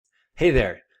Hey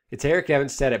there, it's Eric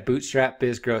Evenstad at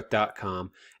bootstrapbizgrowth.com,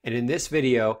 and in this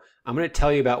video I'm going to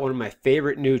tell you about one of my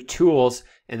favorite new tools,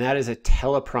 and that is a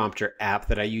teleprompter app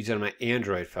that I use on my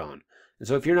Android phone. And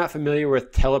so if you're not familiar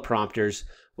with teleprompters,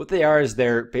 what they are is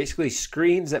they're basically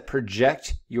screens that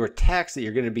project your text that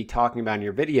you're going to be talking about in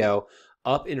your video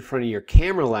up in front of your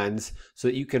camera lens so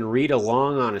that you can read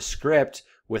along on a script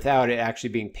without it actually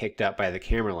being picked up by the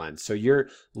camera lens. So you're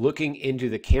looking into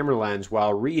the camera lens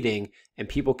while reading, and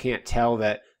people can't tell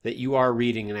that you are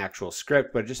reading an actual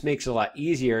script, but it just makes it a lot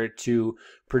easier to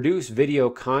produce video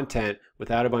content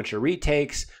without a bunch of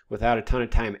retakes, without a ton of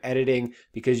time editing,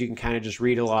 because you can kind of just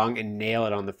read along and nail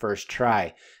it on the first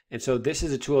try. And so this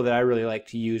is a tool that I really like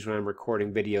to use when I'm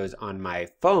recording videos on my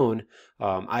phone.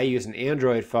 I use an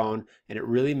Android phone, and it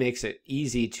really makes it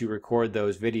easy to record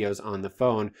those videos on the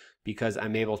phone because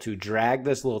I'm able to drag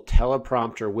this little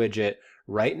teleprompter widget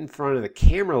right in front of the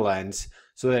camera lens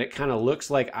so that it kind of looks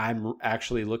like I'm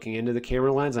actually looking into the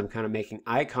camera lens. I'm kind of making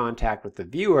eye contact with the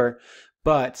viewer,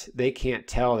 but they can't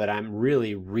tell that I'm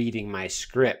really reading my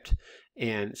script.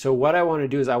 And so what I want to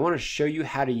do is I want to show you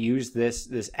how to use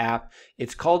this app.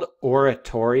 It's called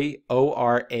Oratory,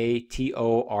 O-R-A-T-O-R-Y,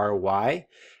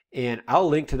 and I'll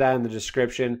link to that in the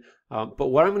description. But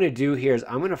what I'm going to do here is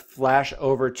I'm going to flash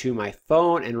over to my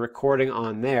phone and recording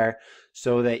on there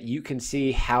so that you can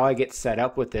see how I get set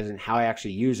up with this and how I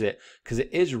actually use it, because it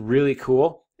is really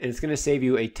cool and it's going to save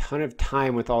you a ton of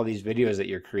time with all these videos that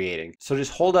you're creating. So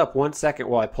just hold up 1 second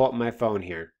while I pull up my phone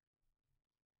here.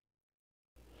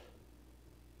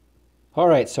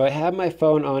 Alright, so I have my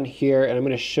phone on here and I'm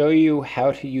going to show you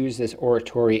how to use this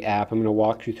Oratory app. I'm going to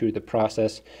walk you through the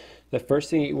process. The first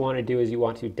thing you want to do is you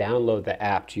want to download the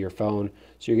app to your phone.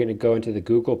 So you're going to go into the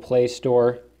Google Play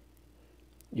Store.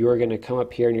 You are going to come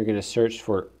up here and you're going to search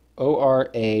for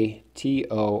O-R-A-T-O-R-Y,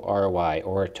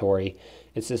 Oratory.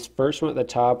 It's this first one at the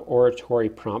top, Oratory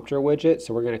Prompter widget.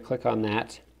 So we're going to click on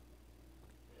that.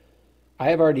 I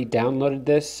have already downloaded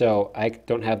this, so I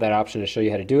don't have that option to show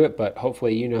you how to do it, but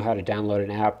hopefully you know how to download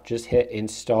an app. Just hit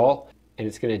install and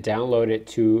it's going to download it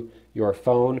to your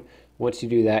phone. Once you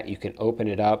do that, you can open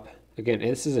it up. Again,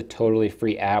 this is a totally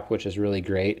free app, which is really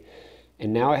great.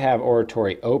 And now I have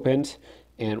Oratory opened,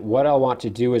 and what I want to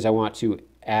do is I want to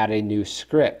add a new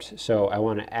script. So I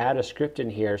want to add a script in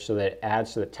here so that it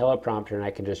adds to the teleprompter and I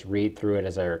can just read through it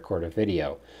as I record a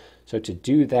video. So to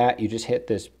do that, you just hit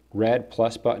this red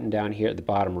plus button down here at the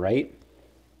bottom right.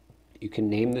 You can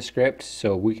name the script,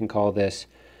 so we can call this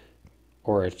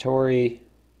Oratory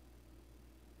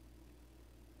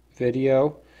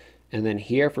Video. And then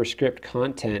here for script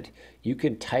content, you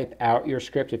can type out your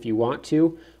script if you want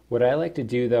to. What I like to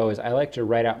do though is I like to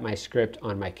write out my script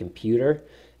on my computer,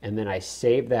 and then I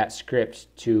save that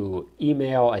script to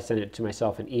email. I send it to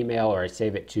myself in email, or I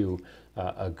save it to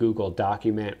a Google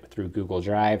document through Google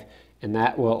Drive, and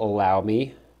that will allow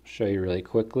me, show you really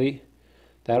quickly,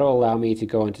 that'll allow me to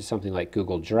go into something like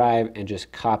Google Drive and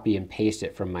just copy and paste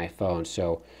it from my phone.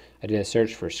 So I did a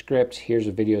search for script. Here's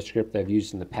a video script that I've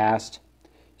used in the past.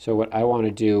 So what I want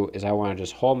to do is I want to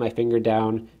just hold my finger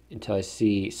down until I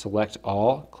see select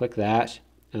all, click that,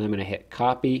 and I'm going to hit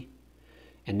copy,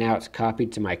 and now it's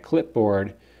copied to my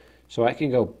clipboard. So I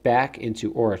can go back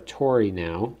into Oratory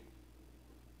now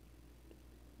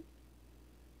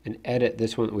and edit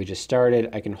this one that we just started.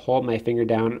 I can hold my finger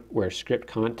down where script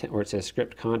content, where it says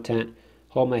script content,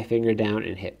 hold my finger down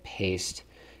and hit paste.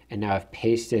 And now I've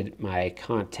pasted my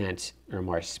content, or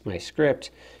my script,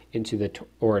 into the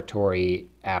Oratory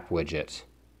app widget.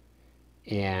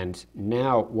 And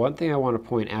now one thing I want to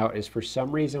point out is, for some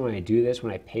reason when I do this,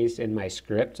 when I paste in my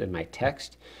script and my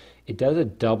text, it does a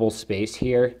double space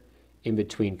here in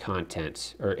between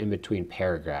contents, or in between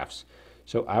paragraphs.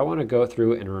 So I want to go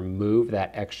through and remove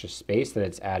that extra space that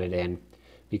it's added in,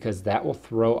 because that will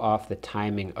throw off the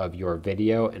timing of your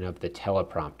video and of the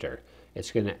teleprompter.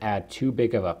 It's going to add too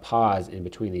big of a pause in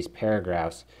between these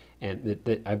paragraphs, and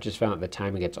I've just found that the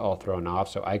timing gets all thrown off.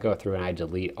 So I go through and I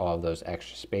delete all of those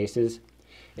extra spaces.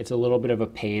 It's a little bit of a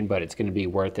pain, but it's going to be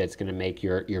worth it. It's going to make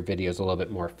your videos a little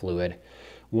bit more fluid.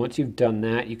 Once you've done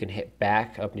that, you can hit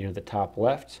back up near the top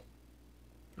left.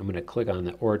 I'm going to click on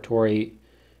the Oratory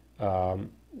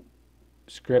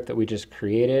script that we just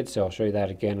created. So I'll show you that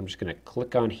again. I'm just going to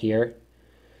click on here,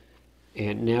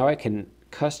 and now I can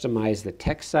customize the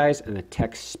text size and the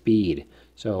text speed.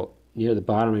 So near the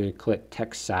bottom, I'm going to click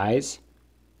text size,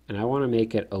 and I want to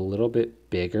make it a little bit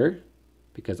bigger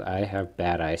because I have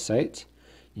bad eyesight.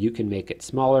 You can make it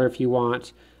smaller if you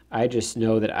want. I just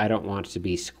know that I don't want to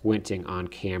be squinting on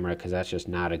camera because that's just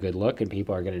not a good look, and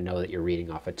people are going to know that you're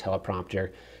reading off a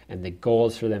teleprompter, and the goal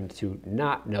is for them to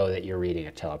not know that you're reading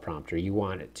a teleprompter. You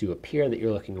want it to appear that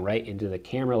you're looking right into the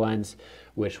camera lens,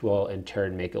 which will in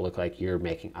turn make it look like you're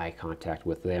making eye contact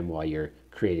with them while you're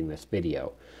creating this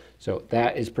video. So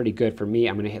that is pretty good for me.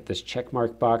 I'm going to hit this check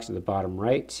mark box at the bottom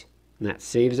right, and that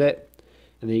saves it.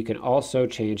 And then you can also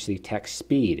change the text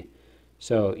speed.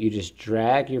 So you just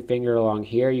drag your finger along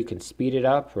here. You can speed it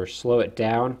up or slow it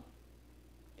down.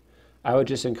 I would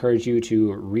just encourage you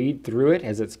to read through it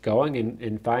as it's going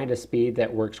and find a speed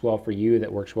that works well for you,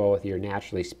 that works well with your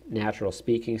natural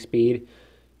speaking speed.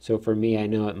 So for me, I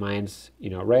know that mine's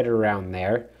right around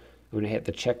there. I'm going to hit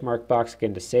the check mark box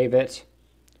again to save it.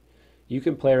 You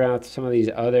can play around with some of these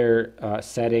other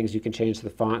settings. You can change the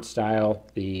font style,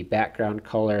 the background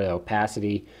color, the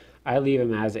opacity. I leave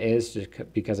them as is just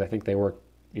because I think they work,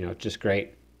 just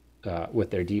great with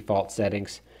their default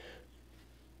settings.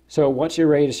 So once you're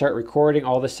ready to start recording,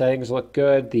 all the settings look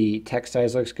good. The text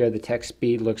size looks good. The text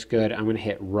speed looks good. I'm going to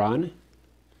hit run.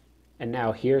 And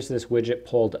now here's this widget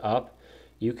pulled up.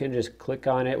 You can just click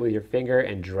on it with your finger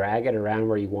and drag it around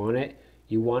where you want it.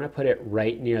 You want to put it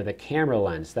right near the camera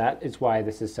lens. That is why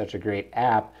this is such a great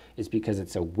app, is because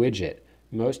it's a widget.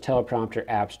 Most teleprompter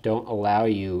apps don't allow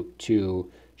you to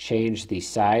change the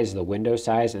size, the window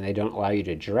size, and they don't allow you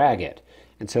to drag it.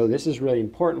 And so this is really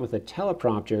important with a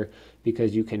teleprompter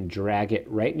because you can drag it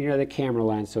right near the camera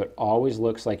lens so it always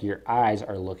looks like your eyes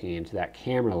are looking into that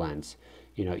camera lens.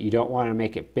 You don't want to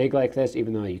make it big like this,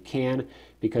 even though you can,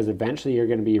 because eventually you're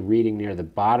going to be reading near the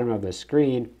bottom of the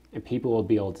screen and people will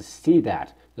be able to see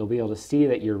that. They'll be able to see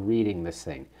that you're reading this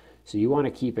thing. So you want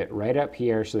to keep it right up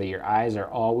here so that your eyes are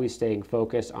always staying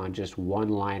focused on just one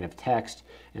line of text,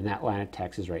 and that line of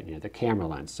text is right near the camera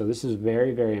lens. So this is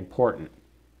very, very important.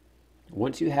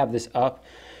 Once you have this up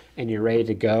and you're ready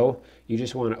to go, you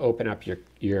just want to open up your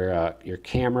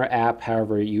camera app,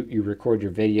 however you record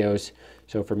your videos.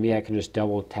 So for me, I can just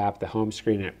double tap the home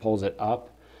screen and it pulls it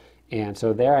up. And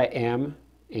so there I am.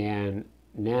 And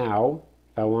now,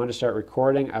 if I want to start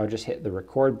recording, I would just hit the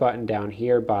record button down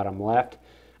here, bottom left.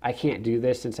 I can't do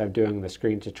this since I'm doing the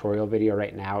screen tutorial video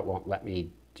right now. It won't let me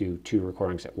do 2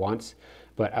 recordings at once.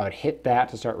 But I would hit that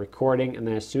to start recording, and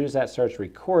then as soon as that starts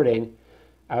recording,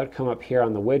 I would come up here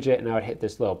on the widget and I would hit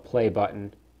this little play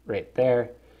button right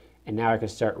there. And now I can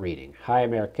start reading. Hi,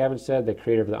 I'm Evenstad, the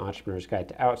creator of the Entrepreneur's Guide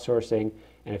to Outsourcing.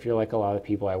 And if you're like a lot of the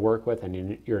people I work with and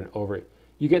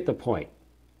you get the point.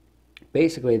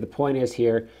 Basically, the point is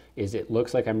here is it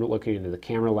looks like I'm looking into the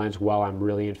camera lens while I'm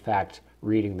really, in fact,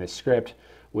 reading the script,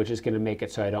 which is going to make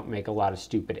it so I don't make a lot of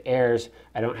stupid errors.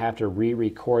 I don't have to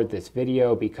re-record this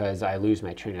video because I lose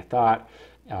my train of thought.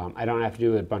 I don't have to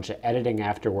do a bunch of editing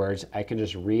afterwards. I can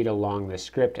just read along the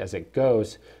script as it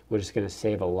goes, which is going to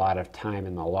save a lot of time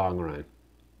in the long run.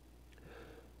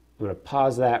 I'm going to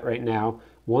pause that right now.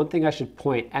 One thing I should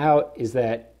point out is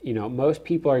that most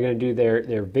people are going to do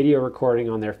their video recording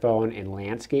on their phone in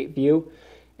landscape view.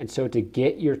 And so to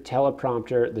get your the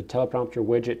teleprompter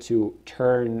widget to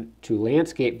turn to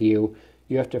landscape view,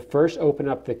 you have to first open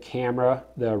up the camera,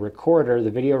 the recorder,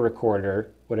 the video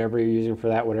recorder, whatever you're using for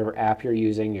that, whatever app you're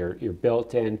using, your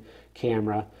built-in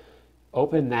camera.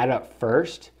 Open that up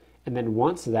first, and then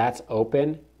once that's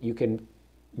open, you can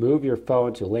move your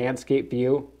phone to landscape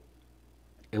view.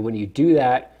 And when you do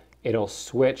that, it'll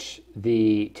switch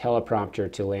the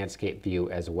teleprompter to landscape view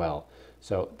as well.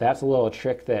 So that's a little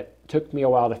trick that took me a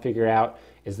while to figure out,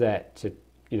 is that to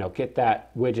get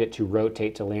that widget to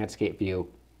rotate to landscape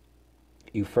view,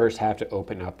 you first have to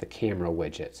open up the camera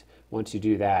widgets. Once you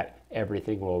do that,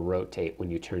 everything will rotate when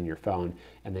you turn your phone,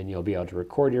 and then you'll be able to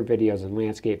record your videos in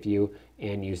landscape view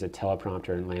and use the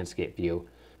teleprompter in landscape view.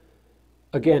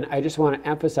 Again, I just want to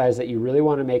emphasize that you really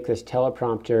want to make this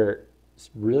teleprompter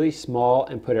really small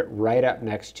and put it right up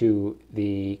next to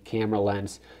the camera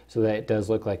lens so that it does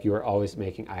look like you are always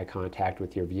making eye contact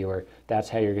with your viewer. That's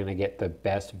how you're going to get the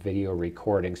best video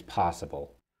recordings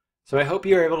possible. So I hope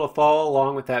you're able to follow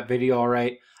along with that video all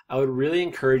right. I would really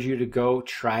encourage you to go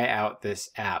try out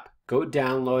this app. Go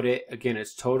download it. Again,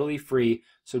 it's totally free.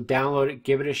 So download it,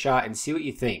 give it a shot, and see what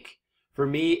you think. For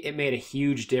me, it made a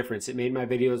huge difference. It made my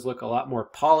videos look a lot more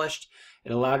polished.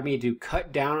 It allowed me to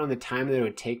cut down on the time that it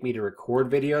would take me to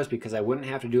record videos because I wouldn't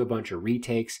have to do a bunch of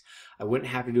retakes. I wouldn't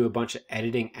have to do a bunch of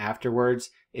editing afterwards.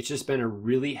 It's just been a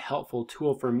really helpful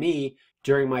tool for me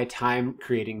during my time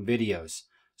creating videos.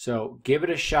 So give it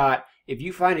a shot. If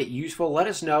you find it useful, let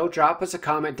us know. Drop us a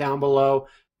comment down below.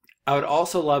 I would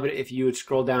also love it if you would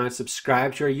scroll down and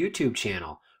subscribe to our YouTube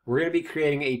channel. We're going to be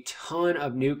creating a ton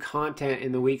of new content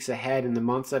in the weeks ahead, in the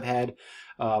months ahead.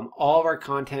 All of our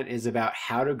content is about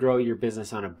how to grow your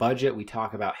business on a budget. We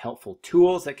talk about helpful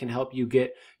tools that can help you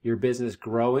get your business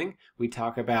growing. We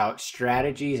talk about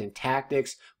strategies and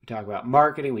tactics. We talk about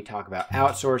marketing. We talk about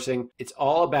outsourcing. It's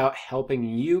all about helping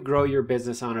you grow your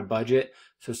business on a budget.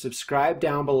 So subscribe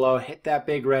down below, hit that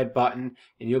big red button,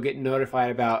 and you'll get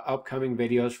notified about upcoming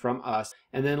videos from us.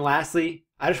 And then lastly,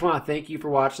 I just want to thank you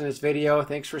for watching this video.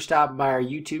 Thanks for stopping by our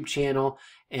YouTube channel,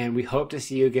 and we hope to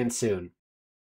see you again soon.